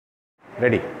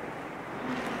Ready.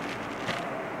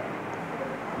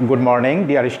 Good morning,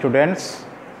 dear students.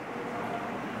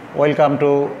 Welcome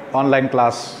to online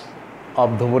class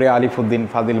of Dhubure Alifuddin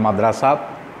Fadil Madrasa.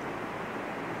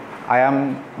 I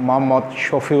am Mohammad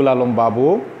Shafiul Alim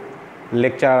Babu,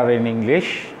 lecturer in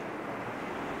English.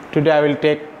 Today I will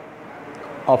take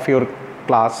of your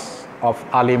class of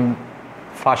Alim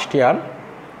first year,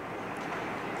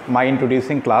 my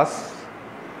introducing class.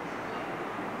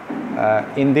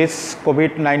 In this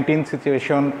COVID-19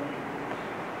 situation,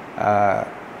 I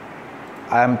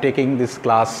am taking this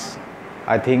class.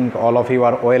 I think all of you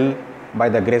are well by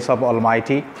the grace of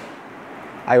Almighty.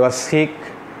 I was sick.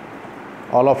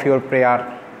 All of your prayer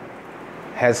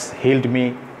has healed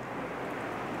me.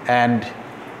 And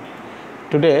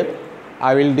today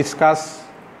I will discuss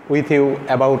with you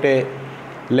about a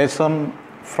lesson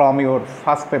from your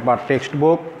first paper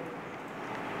textbook,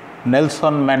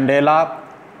 Nelson Mandela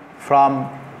from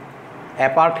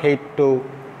apartheid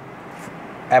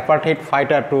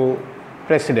fighter to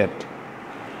president.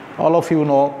 All of you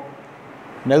know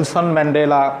Nelson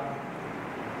Mandela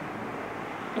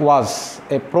was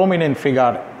a prominent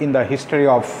figure in the history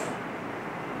of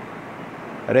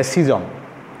racism.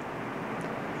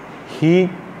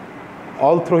 He,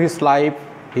 all through his life,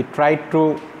 he tried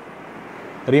to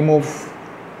remove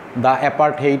the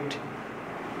apartheid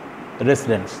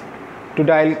residents.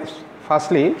 Today,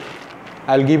 firstly,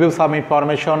 I'll give you some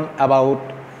information about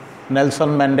Nelson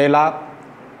Mandela.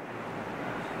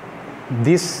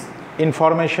 This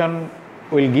information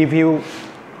will give you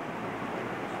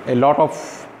a lot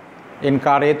of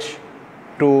encourage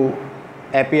to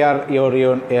appear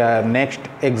your next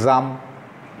exam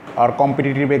or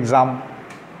competitive exam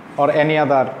or any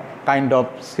other kind of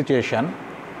situation.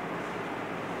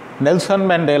 Nelson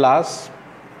Mandela's,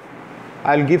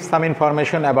 I'll give some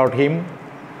information about him.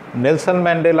 Nelson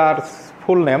Mandela's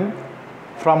full name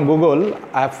from Google,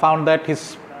 I have found that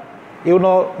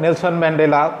Nelson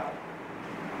Mandela,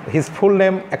 his full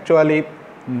name actually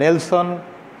Nelson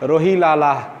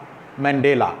Rolihlahla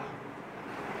Mandela.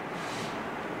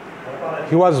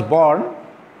 He was born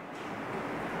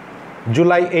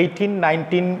July 18,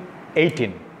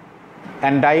 1918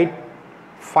 and died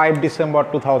 5 December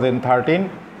 2013.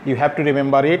 You have to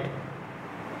remember it.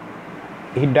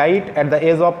 He died at the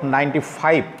age of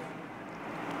 95.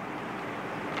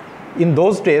 In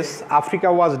those days,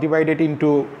 Africa was divided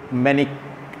into many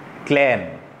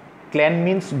clans. Clan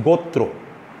means Gotro.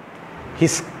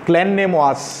 His clan name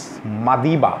was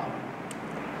Madiba.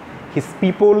 His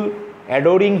people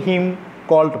adoring him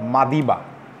called Madiba.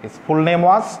 His full name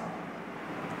was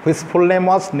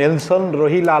Nelson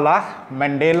Rolihlahla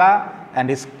Mandela, and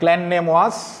his clan name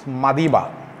was Madiba.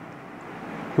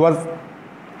 He was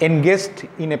engaged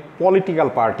in a political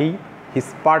party.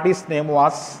 His party's name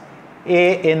was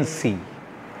ANC.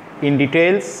 In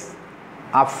details,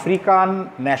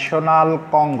 African National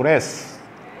Congress.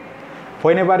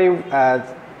 Whenever you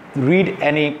read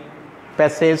any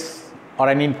passage or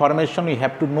any information, you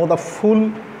have to know the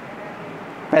full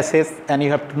passage and you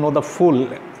have to know the full.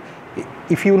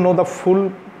 If you know the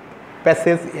full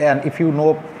passage and if you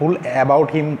know full about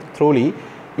him thoroughly,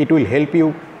 it will help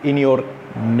you in your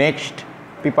next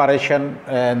preparation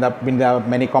in the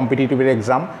many competitive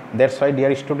exam. That's why,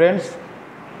 dear students,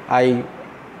 I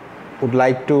would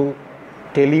like to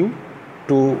tell you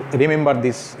to remember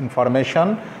this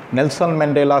information. Nelson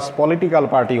Mandela's political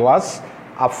party was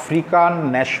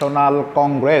African National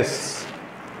Congress,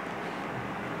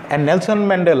 and Nelson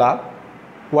Mandela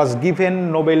was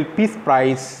given Nobel Peace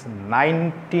Prize in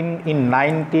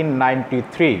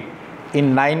 1993.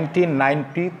 In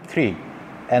 1993,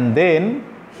 and then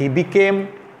he became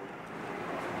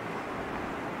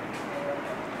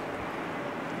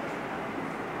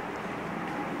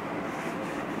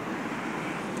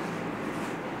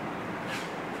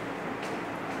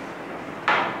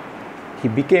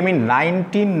in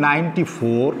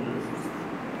 1994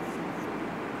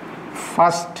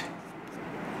 first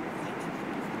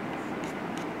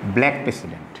black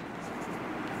president.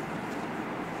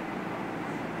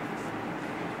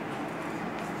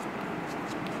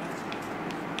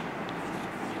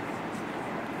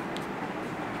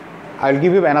 I'll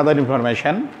give you another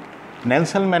information.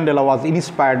 Nelson Mandela was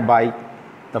inspired by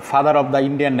the father of the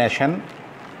Indian nation,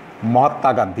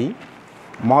 Mahatma Gandhi.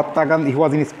 He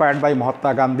was inspired by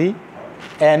Mahatma Gandhi,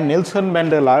 and Nelson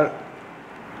Mandela,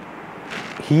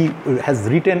 he has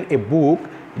written a book.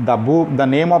 The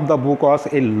name of the book was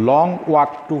A Long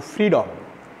Walk to Freedom.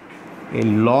 A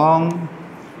Long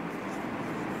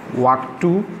Walk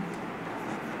to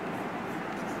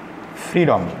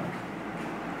Freedom.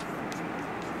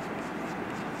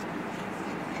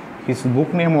 His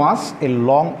book name was A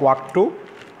Long Walk to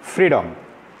Freedom.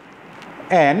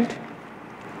 And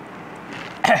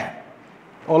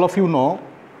all of you know,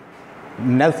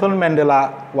 Nelson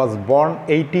Mandela was born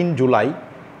 18 July.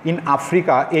 In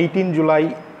Africa, 18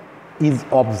 July is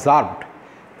observed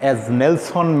as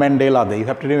Nelson Mandela Day. You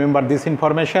have to remember this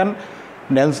information.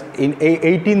 In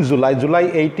 18 July, July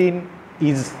 18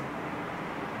 is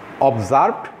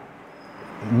observed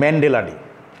Mandela Day.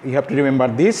 You have to remember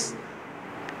this.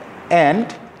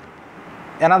 And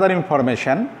another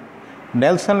information,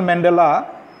 Nelson Mandela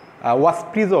was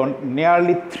imprisoned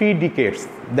nearly 3 decades.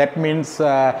 That means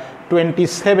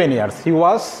 27 years. He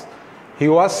was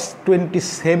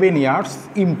 27 years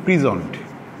imprisoned.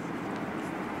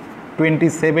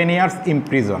 27 years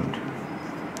imprisoned.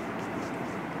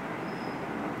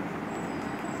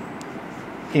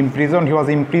 He was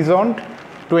imprisoned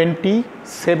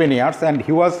 27 years, and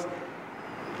he was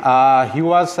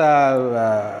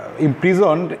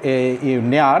imprisoned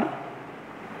near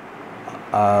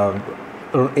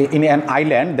in an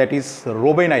island, that is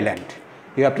Robben Island.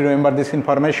 You have to remember this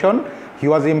information. He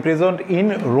was imprisoned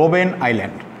in Robben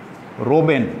Island.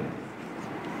 Robben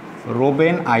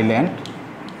Island.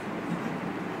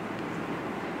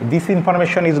 This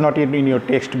information is not in your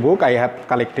textbook. I have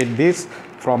collected this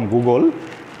from Google.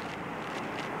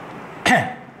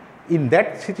 In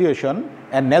that situation,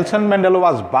 and Nelson Mandela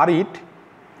was buried.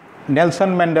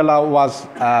 Nelson Mandela was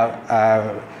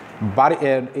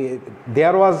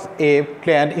there was a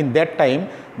clan in that time.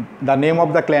 The name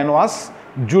of the clan was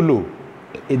Zulu.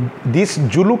 This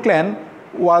Zulu clan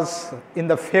was in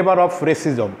the favor of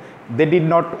racism. They did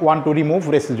not want to remove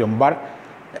racism.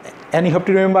 And you have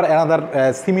to remember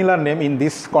another similar name in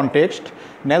this context.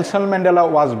 Nelson Mandela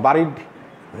was buried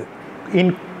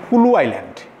in Kulu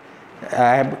Island.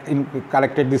 I have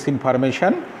collected this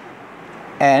information.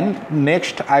 And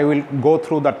next I will go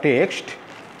through the text.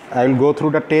 I will go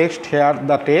through the text. Here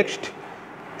the text.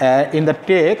 In the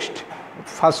text,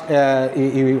 first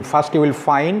you will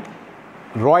find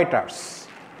Reuters.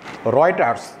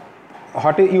 Reuters.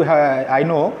 What you have, I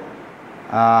know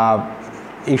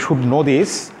you should know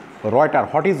this.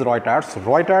 Reuters. What is Reuters?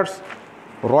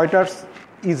 Reuters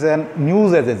is a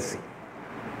news agency.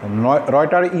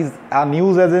 Reuters is a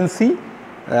news agency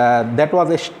that was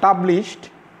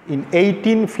established in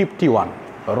 1851.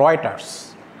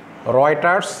 Reuters.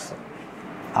 Reuters,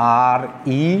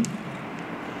 R-E-U-T-E-R-S.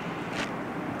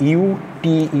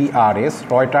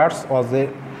 Reuters was a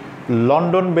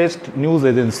London-based news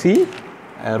agency.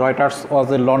 Reuters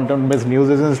was a London-based news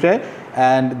agency,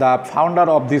 and the founder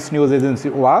of this news agency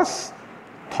was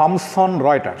Thomson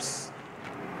Reuters.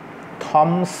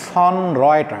 Thomson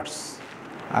Reuters.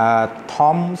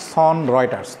 Thomson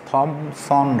Reuters.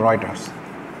 Thomson Reuters.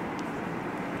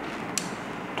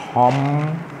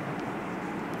 Thomson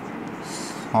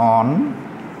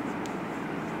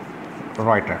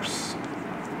Reuters.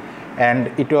 And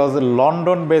it was a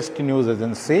London-based news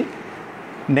agency.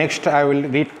 Next, I will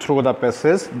read through the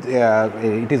passage.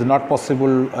 It is not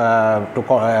possible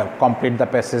to complete the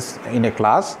passage in a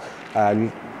class. I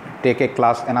will take a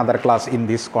class, another class in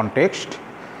this context.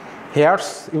 Here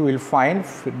you will find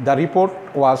the report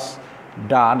was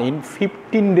done in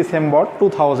 15 December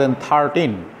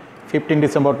 2013. 15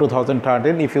 December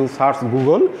 2013. If you search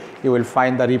Google, you will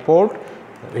find the report.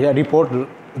 Here, report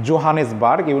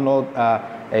Johannesburg. You know,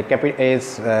 a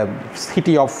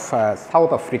city of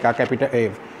South Africa, capital.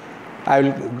 I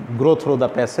will go through the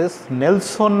passage.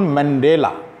 Nelson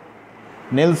Mandela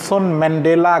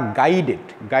guided.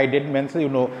 Guided means, you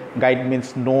know, guide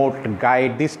means note,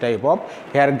 guide, this type of.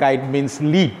 Here guide means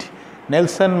lead.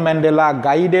 Nelson Mandela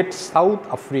guided South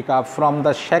Africa from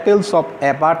the shackles of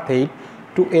apartheid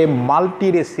to a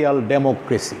multiracial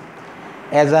democracy.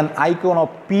 As an icon of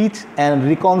peace and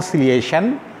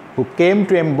reconciliation, who came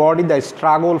to embody the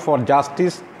struggle for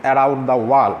justice around the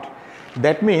world.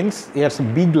 That means, here's a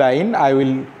big line, I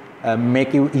will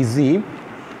make you easy.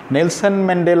 Nelson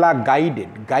Mandela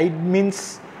guided. Guide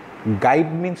means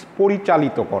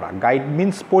পরিচালিত করা. Guide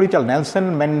means পরিচালনা. Nelson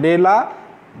Mandela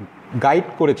guide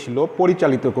করেছিল,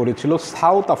 পরিচালিত করেছিল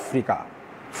south Africa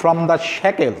from the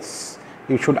shackles.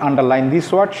 You should underline this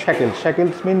word, shackles.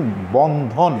 Shackles mean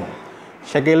Bandhan.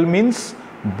 Shackle means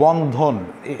Bandhan.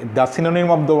 The synonym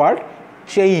of the word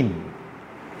chain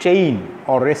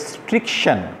or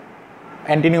restriction.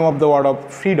 Antonym of the word of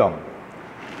freedom.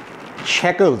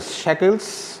 Shackles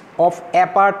of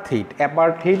apartheid.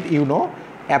 Apartheid, you know,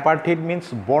 apartheid means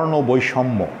বর্ণ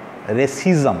বৈষম্য.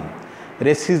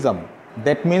 Racism.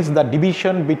 That means the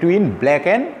division between black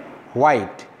and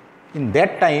white. In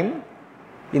that time,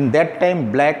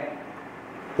 black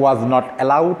was not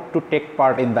allowed to take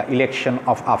part in the election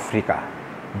of Africa.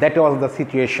 That was the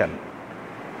situation.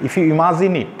 If you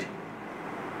imagine it,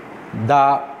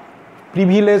 the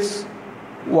privilege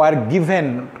were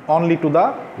given only to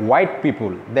the white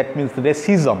people. That means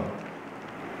racism.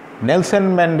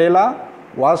 Nelson Mandela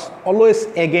was always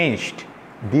against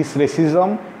this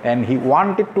racism, and he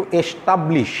wanted to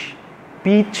establish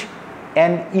peace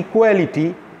and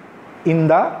equality in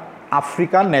the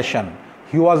African nation.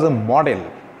 He was a model.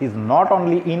 He is not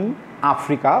only in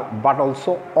Africa but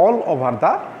also all over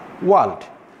the world.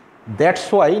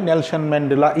 That's why Nelson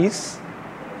Mandela is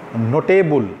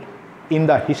notable in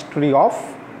the history of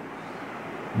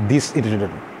this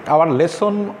region. Our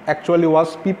lesson actually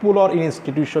was people or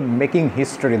institution making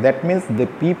history. That means the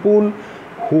people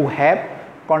who have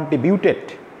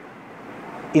contributed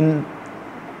in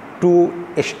to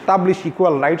establish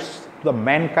equal rights to the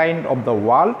mankind of the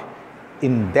world.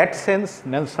 In that sense,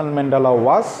 Nelson Mandela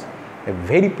was a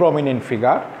very prominent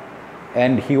figure,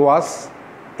 and he was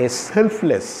a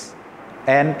selfless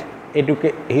and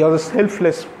he was a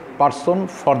selfless person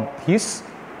for his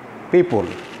people.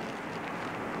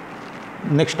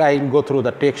 Next, I go through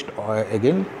the text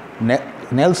again.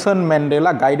 Nelson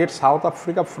Mandela guided South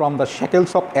Africa from the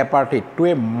shackles of apartheid to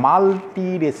a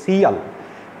multi-racial.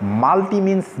 Multi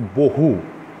means bohu.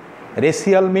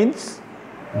 Racial means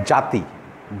jati.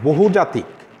 Bohujatik.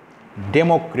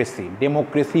 Democracy.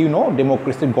 Democracy, you know,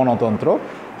 democracy Ganatantra,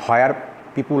 where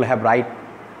people have right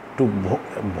to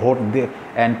vote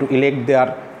and to elect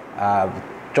their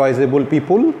choiceable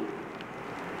people.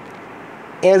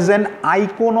 As an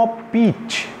icon of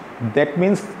peace, that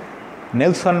means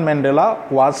Nelson Mandela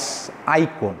was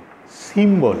icon,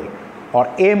 symbol or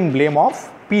emblem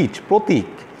of peace, pratik,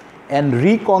 and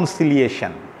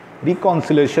reconciliation.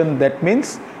 Reconciliation, that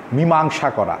means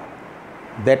mimamsa kora.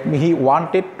 That he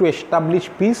wanted to establish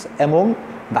peace among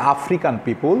the African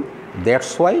people.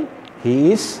 That's why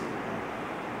he is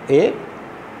a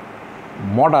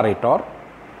moderator,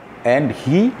 and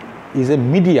he is a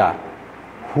media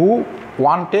who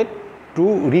wanted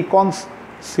to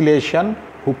reconciliation,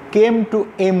 who came to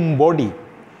embody.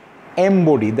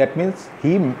 That means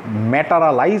he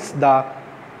materialized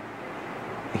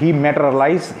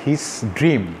his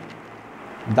dream.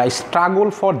 The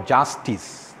struggle for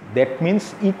justice, that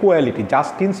means equality,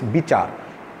 justice bichar,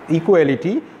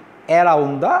 equality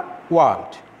around the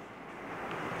world.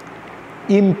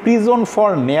 Imprisoned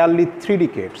for nearly 3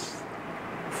 decades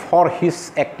for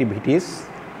his activities.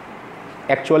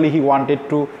 Actually, he wanted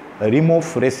to remove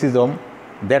racism.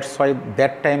 That's why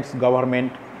that time's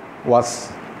government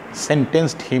was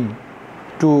sentenced him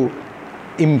to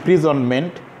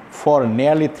imprisonment for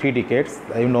nearly 3 decades,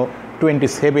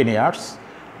 27 years,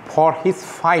 for his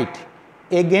fight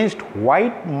against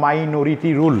white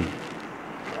minority rule.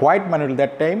 White minority,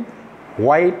 that time,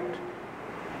 white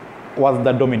was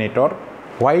the dominator.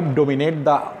 White dominate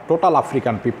the total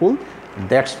African people.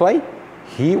 That's why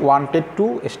he wanted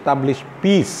to establish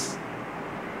peace.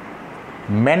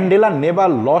 Mandela never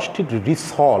lost his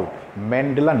resolve.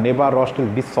 Mandela never lost his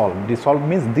resolve. Resolve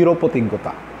means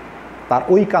dৃঢ়প্রতিজ্ঞতা, তার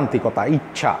ঐকান্তিকতা,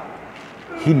 ইচ্ছা.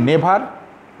 He never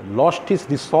lost his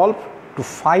resolve to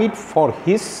fight for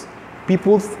his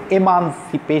people's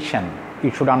emancipation.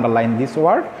 You should underline this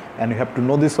word, and you have to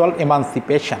know this word,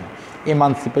 emancipation.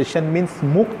 Emancipation means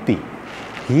mukti.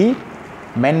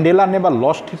 Mandela never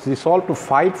lost his resolve to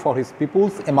fight for his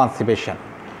people's emancipation.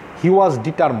 He was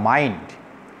determined.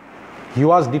 He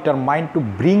was determined to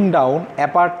bring down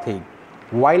apartheid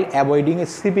while avoiding a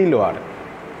civil war.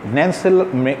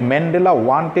 Mandela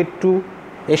wanted to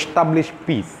establish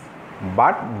peace,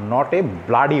 but not a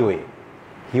bloody way.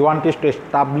 He wanted to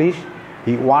establish.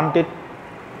 He wanted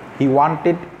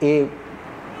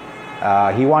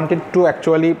to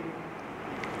actually,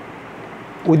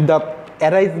 with the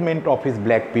arrangement of his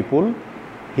black people,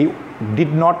 he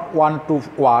did not want to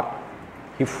war.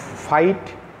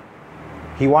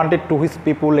 He wanted to his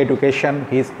people education.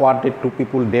 He wanted to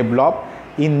people develop.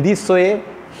 In this way,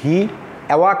 he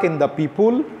awakened the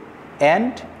people,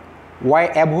 and while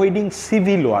avoiding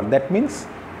civil war. That means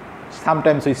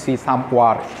sometimes we see some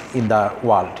war in the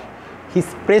world. His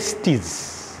prestige,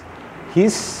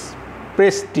 his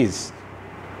prestige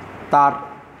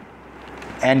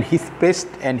and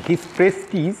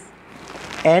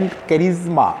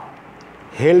charisma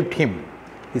helped him.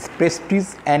 His prestige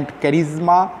and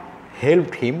charisma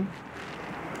helped him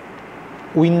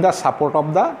win the support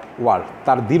of the world.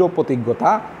 তার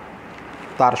দৃঢ়প্রতিজ্ঞতা,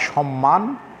 তার সম্মান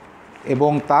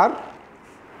এবং তার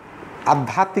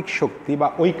আধ্যাত্মিক শক্তি বা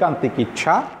ঐকান্তিক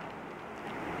ইচ্ছা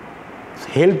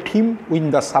helped him win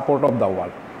the support of the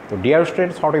world. So dear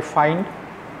students, what we find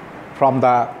from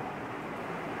the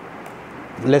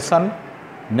lesson,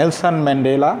 Nelson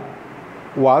Mandela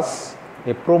was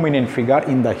a prominent figure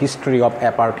in the history of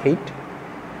apartheid.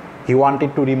 He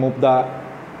wanted to remove the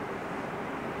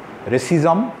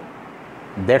racism.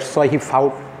 That's why he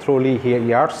fought through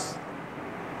years.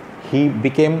 He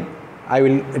became, I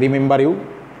will remember you,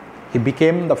 he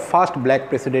became the first black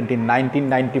president in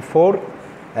 1994,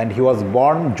 and he was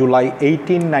born July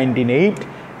 18, 1908.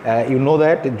 You know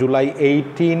that July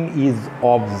 18 is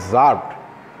observed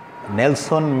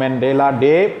Nelson Mandela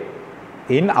Day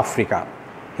in Africa.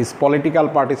 His political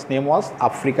party's name was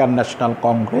African National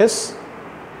Congress.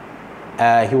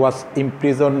 He was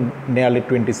imprisoned nearly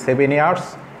 27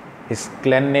 years. His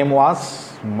clan name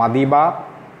was Madiba.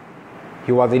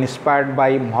 He was inspired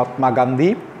by Mahatma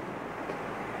Gandhi,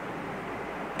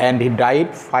 and he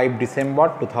died 5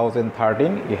 December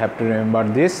 2013. You have to remember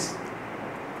this.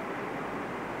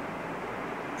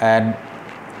 And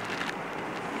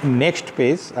next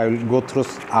page, I will go through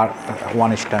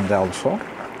one stanza also.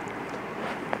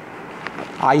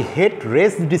 I hate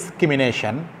race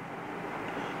discrimination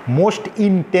most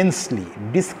intensely.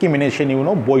 Discrimination, you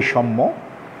know, বৈষম্য,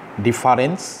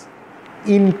 difference,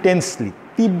 intensely,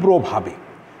 তীব্রভাবে,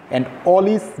 and all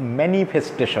its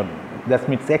manifestation, that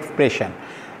means expression.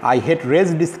 I hate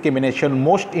race discrimination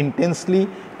most intensely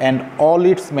and all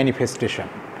its manifestation.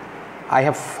 I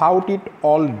have fought it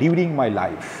all during my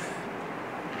life.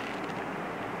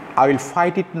 I will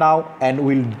fight it now and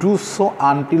will do so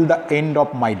until the end of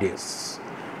my days.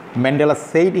 Mandela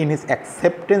said in his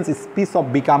acceptance speech of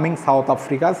becoming South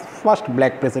Africa's first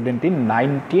black president in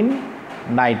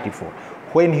 1994.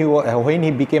 When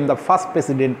he became the first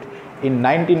president in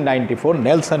 1994,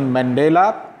 Nelson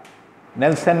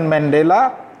Mandela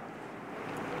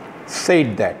said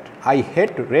that I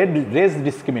hate race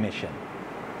discrimination.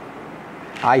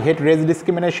 I hate race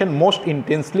discrimination most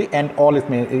intensely and all is,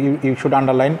 you should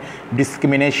underline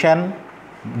discrimination,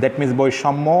 that means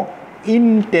বৈষম্য,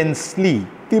 intensely,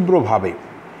 তীব্রভাবে,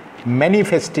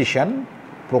 manifestation,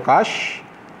 Prakash,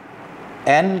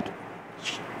 and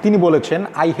তিনি বলেছেন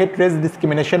I hate race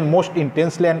discrimination most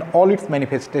intensely and all its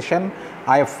manifestation.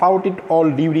 I have fought it all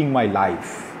during my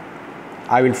life.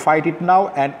 I will fight it now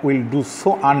and will do so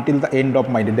until the end of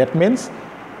my day. That means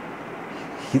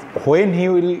when he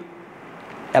will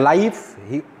alive,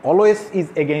 he always is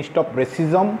against of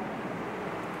racism.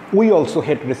 We also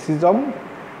hate racism.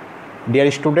 Dear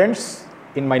students,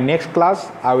 in my next class,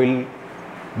 I will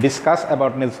discuss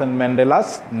about Nelson Mandela's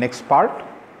next part.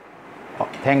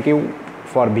 Thank you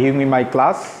for viewing my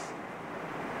class.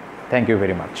 Thank you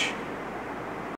very much.